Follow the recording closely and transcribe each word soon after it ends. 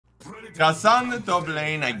Ksante top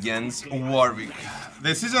lane against Warwick.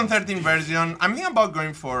 The season 13 version. I'm thinking about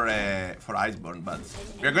going for Iceborne, but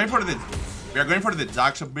we are going for the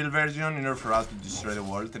Jackshot build version in order for us to destroy the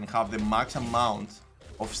world and have the max amount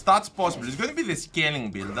of stats possible. It's going to be the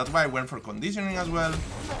scaling build. That's why I went for conditioning as well.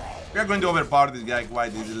 We are going to overpower this guy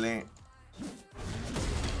quite easily.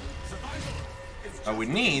 But we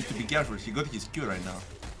need to be careful. He got his Q right now.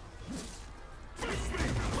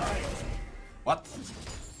 What?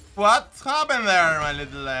 What happened there, my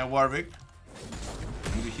little Warwick?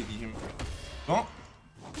 I need to hit him. Oh.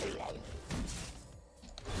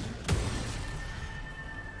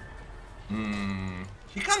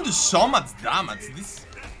 He can do so much damage. This is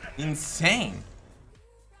insane.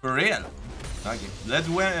 For real. Okay, let's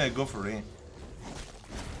go for it.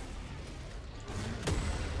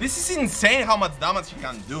 This is insane how much damage he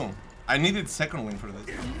can do. I needed second wind for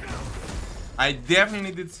this. I definitely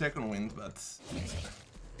needed second wind, but...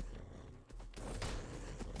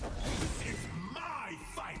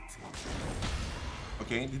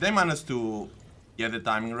 Okay, did I manage to get the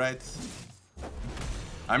timing right?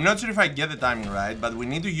 I'm not sure if I get the timing right, but we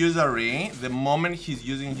need to use a re the moment he's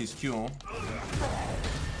using his Q.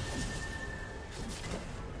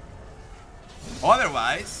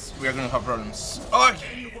 Otherwise, we are gonna have problems.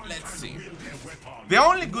 Okay, let's see. The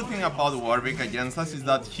only good thing about Warwick against us is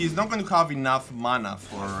that he's not going to have enough mana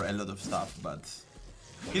for a lot of stuff, but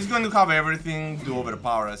he's going to have everything to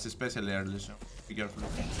overpower us, especially early, so be careful.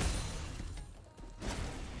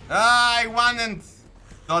 I wanted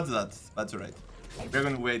dodge that. That's alright. We're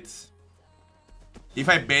gonna wait. If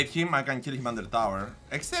I bait him, I can kill him under tower.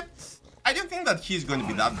 Except, I don't think that he's going to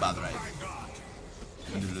be that bad, right?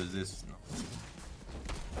 I'm going to lose this.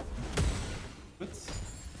 No. Oops.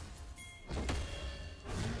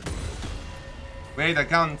 Wait, I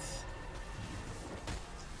can't.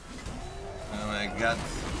 Oh my god.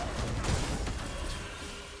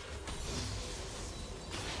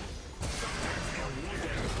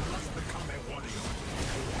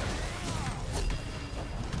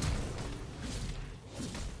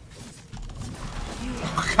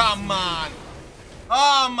 Come on!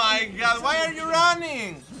 Oh my god, why are you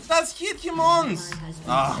running? Just hit him once!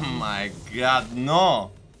 Oh my god,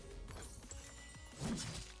 no!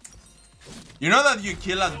 You know that you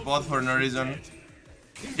kill us both for no reason?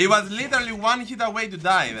 It was literally one hit away to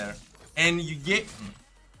die there. And you get...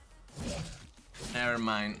 Never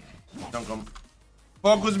mind. Don't come.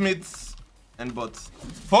 Focus mid and bot.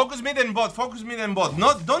 Focus mid and bot, focus mid and bot.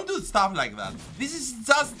 No, don't do stuff like that. This is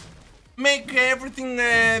just... make everything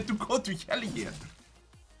to go to hell here.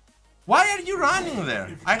 Why are you running there?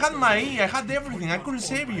 I had my E, I had everything, I couldn't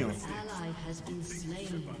save you.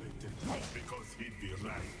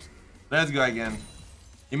 Let's go again.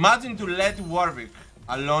 Imagine to let Warwick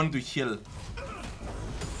alone to heal.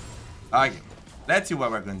 Okay, let's see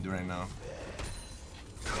what we're going to do right now.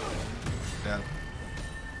 Yeah.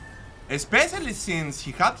 Especially since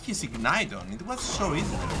he had his ignite on, it was so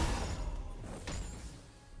easy.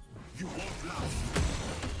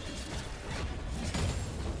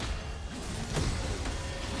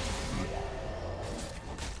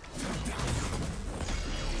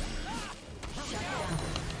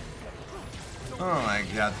 Oh my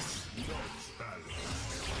god.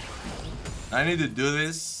 I need to do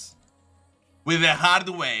this with the hard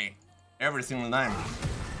way every single time.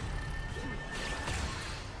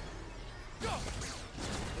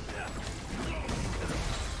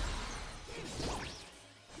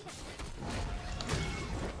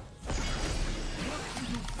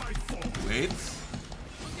 Wait.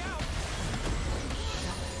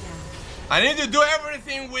 I need to do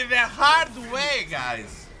everything with the hard way,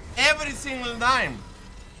 guys. Every single time.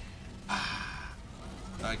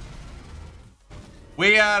 Okay.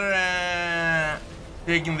 We are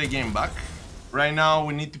taking the game back. Right now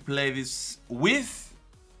we need to play this with,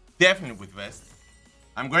 definitely with Vest.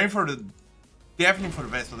 I'm going for the, definitely for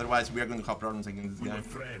Vest, otherwise we are going to have problems against this guy.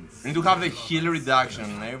 We need to have the heal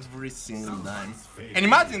reduction every single time. And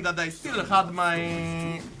imagine that I still had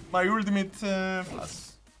my ultimate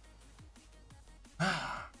flash.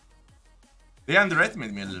 They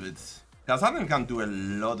underestimate me a little bit. Ksante can do a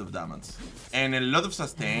lot of damage and a lot of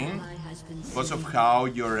sustain because of how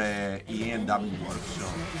your E and W work. So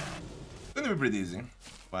it's gonna be pretty easy.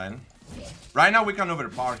 Fine. Right now we can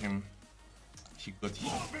overpower him. He got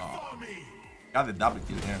hit. Oh. Got the double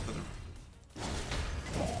kill. Yeah,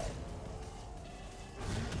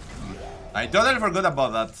 I totally forgot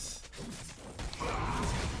about that.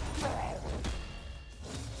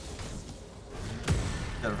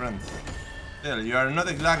 Dear friends. Still, you are not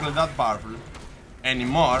exactly that powerful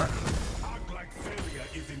anymore.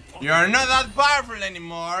 You're not that powerful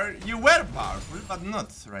anymore. You were powerful, but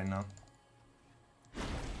not right now.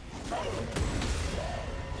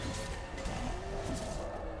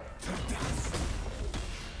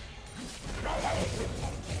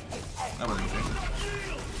 That was a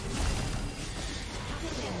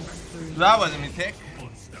mistake. That was a mistake.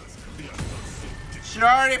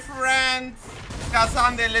 Sorry, friend.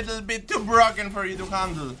 Ksante a little bit too broken for you to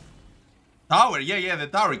handle. Tower, yeah, the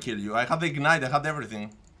tower killed you. I had the ignite, I had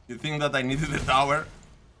everything. You think that I needed the tower?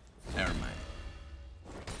 Never mind.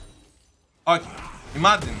 Okay,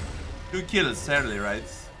 imagine 2 kills early, right?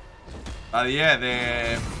 But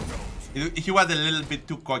yeah, he was a little bit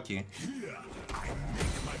too cocky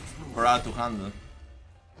for us to handle.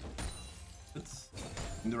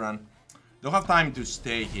 Need to run. Don't have time to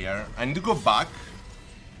stay here. I need to go back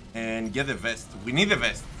and get the vest. We need the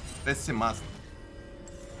vest. Vest is a must.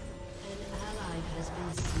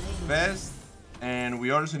 Vest, and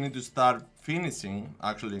we also need to start finishing,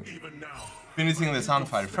 actually. Finishing the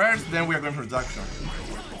Sunfire first, then we are going for Jackson.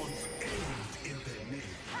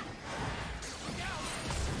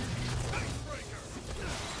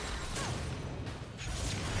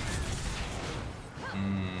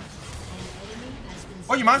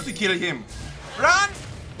 Oh, you managed to kill him. Run!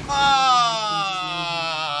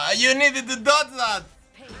 Ah, you needed to dodge that.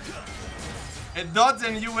 A dodge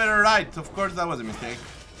and you were right. Of course, that was a mistake.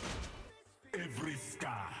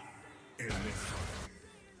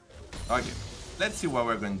 Okay, let's see what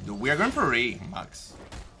we're going to do. We are going for Re, Max.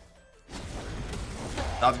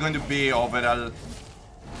 That's going to be overall.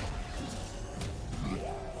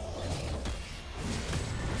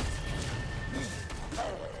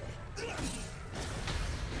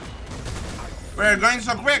 We're going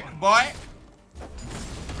so quick, boy.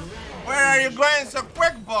 Where are you going so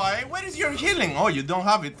quick, boy? Where is your healing? Oh, you don't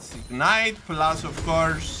have it. Ignite, plus of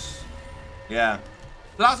course. Yeah.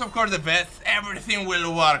 Plus of course the vest. Everything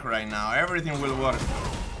will work right now. Everything will work.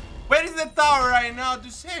 Where is the tower right now to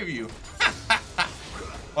save you?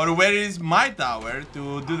 Or where is my tower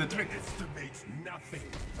to do the trick?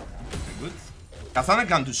 Good. Ksante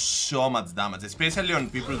can do so much damage, especially on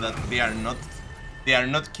people that they are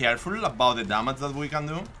not careful about the damage that we can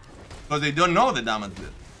do, because they don't know the damage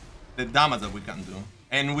that we can do.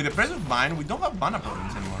 And with the Press of Mine, we don't have mana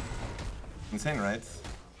problems anymore. Insane, right?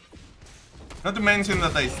 Not to mention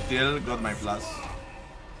that I still got my plus.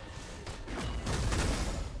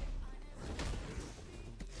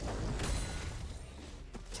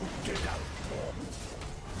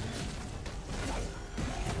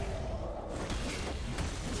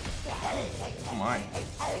 Oh my.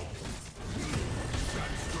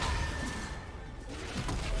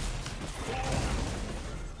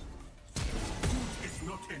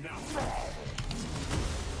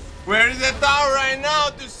 Where is the tower right now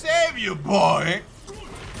to save you, boy?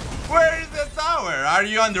 Where is the tower? Are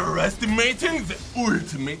you underestimating the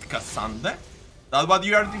ultimate Ksante? That's what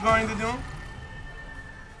you are going to do?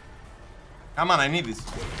 Come on, I need this.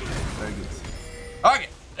 Very good. Okay,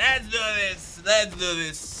 let's do this. Let's do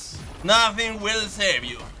this. Nothing will save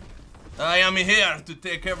you. I am here to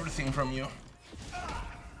take everything from you.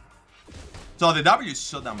 So the W is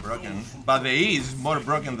so damn broken, but the E is more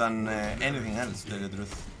broken than anything else, to tell you the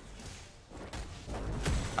truth.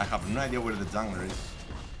 I have no idea where the jungler is.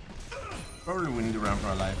 Probably we need to run for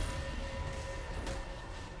our life.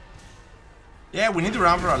 Yeah, we need to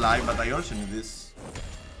run for our life, but I also need this.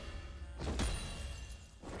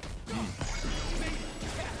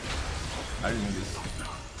 I really need this.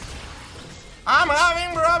 I'm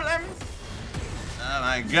having problems! Oh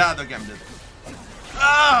my god, okay, I'm dead.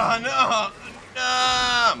 Oh no!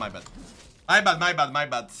 No! My bad.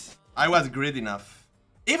 I was greedy enough.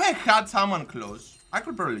 If I had someone close, I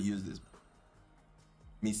could probably use this.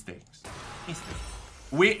 Mistakes.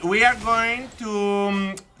 We are going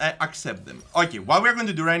to accept them. Okay, what we're going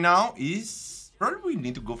to do right now is probably we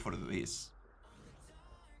need to go for this.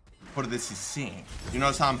 For the CC. You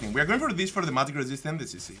know something? We are going for this for the magic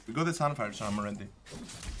resistance, the CC. We got the Sunfire, so I'm ready.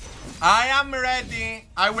 I am ready.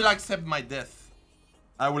 I will accept my death.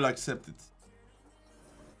 I will accept it.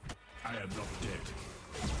 I am not dead.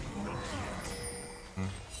 Not yet.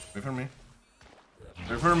 Wait for me.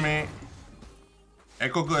 Wait for me.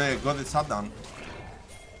 Echo got the shutdown.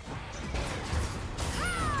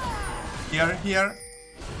 Here.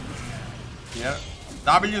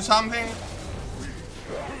 W something.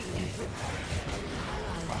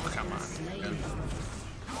 Oh, come on.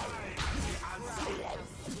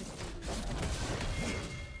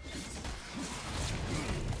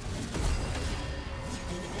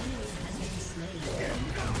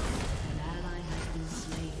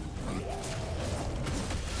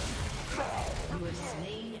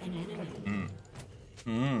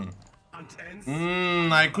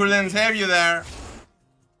 SANTE I couldn't save you there.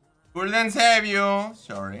 Couldn't save you.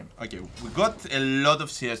 Sorry. Okay, we got a lot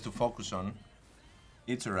of CS to focus on.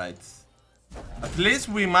 It's alright. At least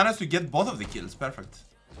we managed to get both of the kills. Perfect.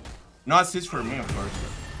 No assist for me, of course.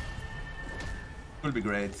 Could be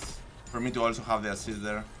great for me to also have the assist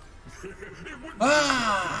there.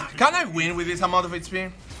 Can I win with this amount of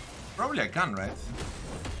HP? Probably I can, right?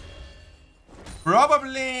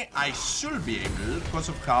 Probably I should be able because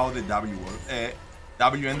of how the W works.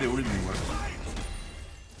 W and the ultimate work.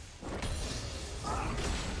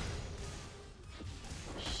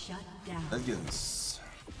 Let's get this.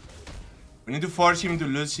 We need to force him to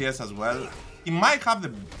lose CS as well. He might have the...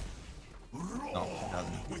 No, he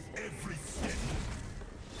doesn't.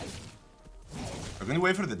 We're going to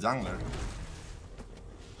wait for the jungler.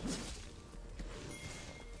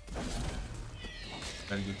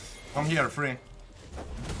 Very good. Come here, free.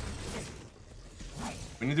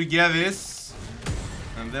 We need to get this.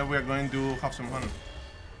 And then we are going to have some fun.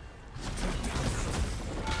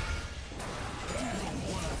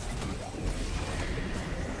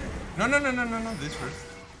 No, this first.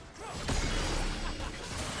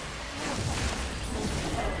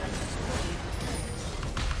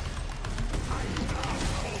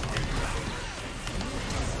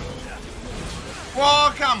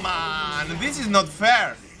 Oh, come on! This is not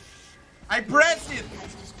fair! I pressed it!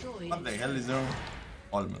 What the hell is wrong?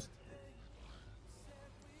 Almost.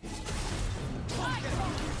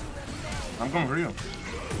 I'm coming for you.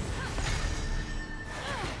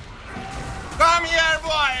 Come here,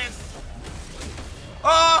 boys!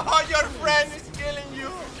 Oh, your friend is killing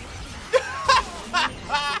you!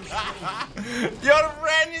 Your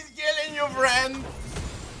friend is killing you, friend!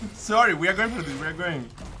 Sorry, we are going for this, we are going.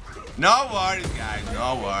 No worries, guys,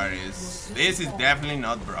 no worries. This is definitely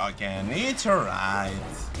not broken. It's alright.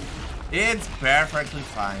 It's perfectly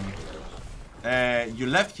fine. You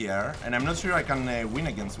left here, and I'm not sure I can win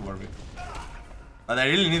against Warwick. But I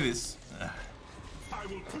really need this. I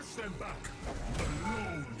will push them back.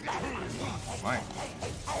 Why?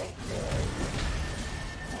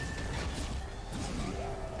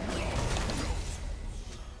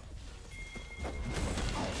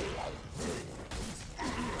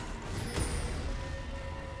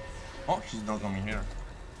 Oh, she's not coming here.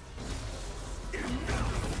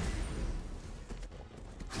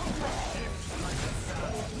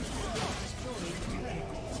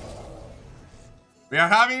 We are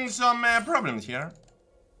having some problems here.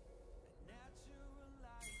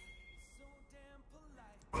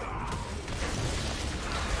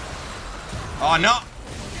 Oh no!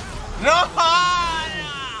 No!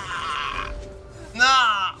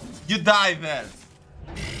 No! You died there.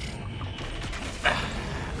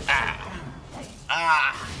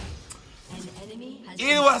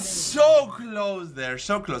 It was so close there,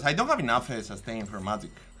 so close. I don't have enough sustain for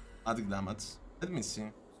magic damage. Let me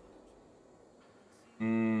see.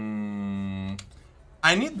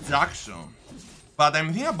 I need Jackson, but I'm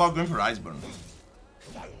thinking about going for Iceborne.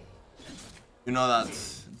 You know that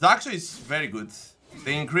Jackson is very good.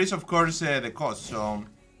 They increase, of course, the cost. So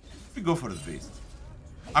we go for the beast.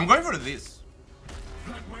 I'm going for this.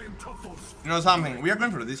 You know something? We are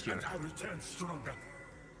going for this here.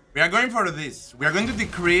 We are going for this. We are going to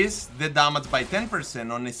decrease the damage by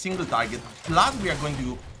 10% on a single target. Plus, we are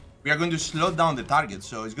going to slow down the target.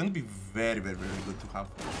 So it's going to be very, very, very good to have.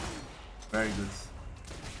 Very good.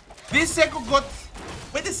 This Echo got...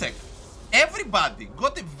 Wait a sec. Everybody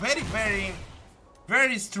got a very, very,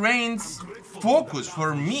 very strange focus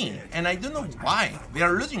for me. And I don't know why. They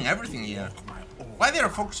are losing everything here. Why they are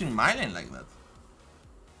focusing my lane like that?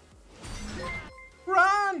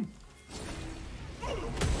 Run!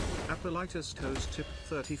 Appleitis Toes tip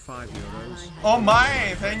 35 euros. Oh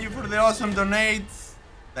my! Thank you for the awesome donates.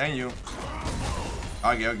 Thank you.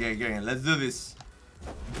 Okay. Let's do this.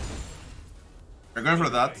 We're going for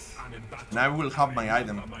that. Now we will have my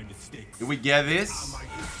item. If we get this,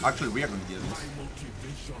 actually we are going to get this.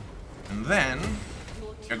 And then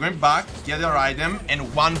we're going back, get our item, and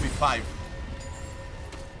 1v5.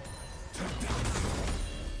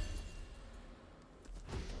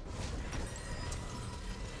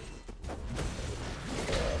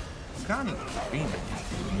 Can't win.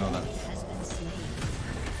 You know that.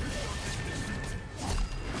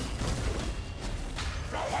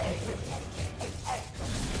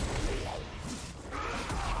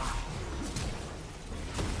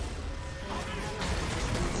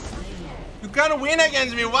 You can't win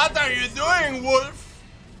against me. What are you doing, Wolf?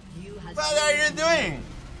 What are you doing?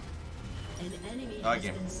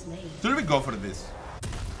 Okay. Should we go for this?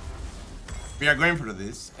 We are going for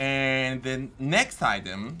this, and the next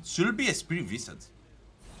item should be a Spirit Visage.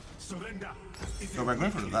 Surrender. So we're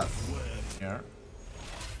going for that here.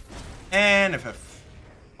 And FF.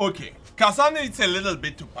 Okay. Ksante is a little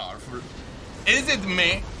bit too powerful. Is it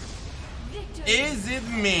me? Is it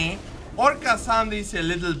me? Or Ksante is a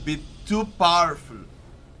little bit too powerful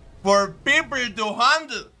for people to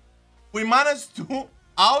handle? We managed to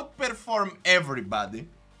outperform everybody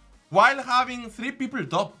while having 3 people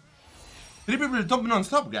top. 3 people top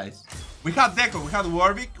non-stop, guys. We had Deco, we had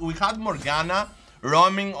Warwick, we had Morgana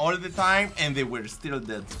roaming all the time, and they were still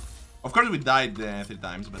dead. Of course, we died 3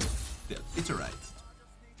 times, but still, it's alright.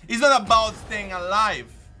 It's not about staying alive.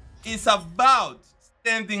 It's about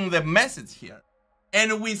sending the message here.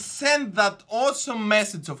 And we send that awesome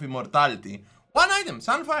message of immortality. 1 item,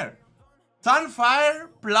 Sunfire. Sunfire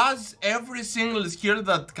plus every single skill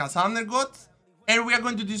that Ksante got, and we are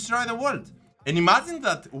going to destroy the world. And imagine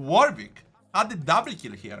that Warwick had a double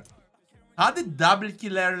kill here. Had a double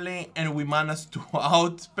kill early, and we managed to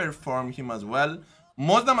outperform him as well.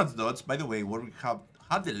 Most damage dodge, by the way, Warwick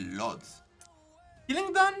had a lot.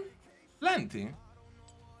 Killing done? Plenty.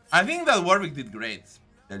 I think that Warwick did great, to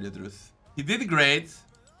tell you the truth. He did great,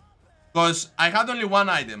 because I had only 1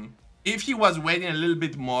 item. If he was waiting a little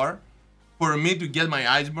bit more for me to get my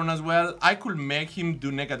Iceborne as well, I could make him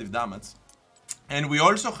do negative damage. And we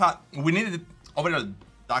also had, we needed overall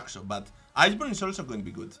Daxo, but Iceborne is also going to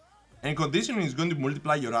be good. And conditioning is going to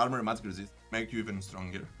multiply your armor and magic resist, make you even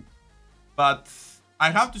stronger. But I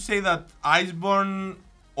have to say that Iceborne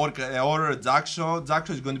or Daxo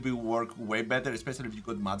is going to be work way better, especially if you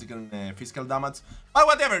got magic and physical damage. But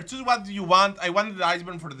whatever, choose what you want. I wanted the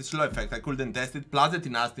Iceborne for the slow effect. I couldn't test it, plus the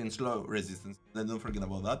tenacity and slow resistance. Then don't forget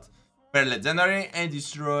about that. Per legendary and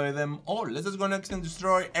destroy them all. Let's just go next and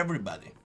destroy everybody.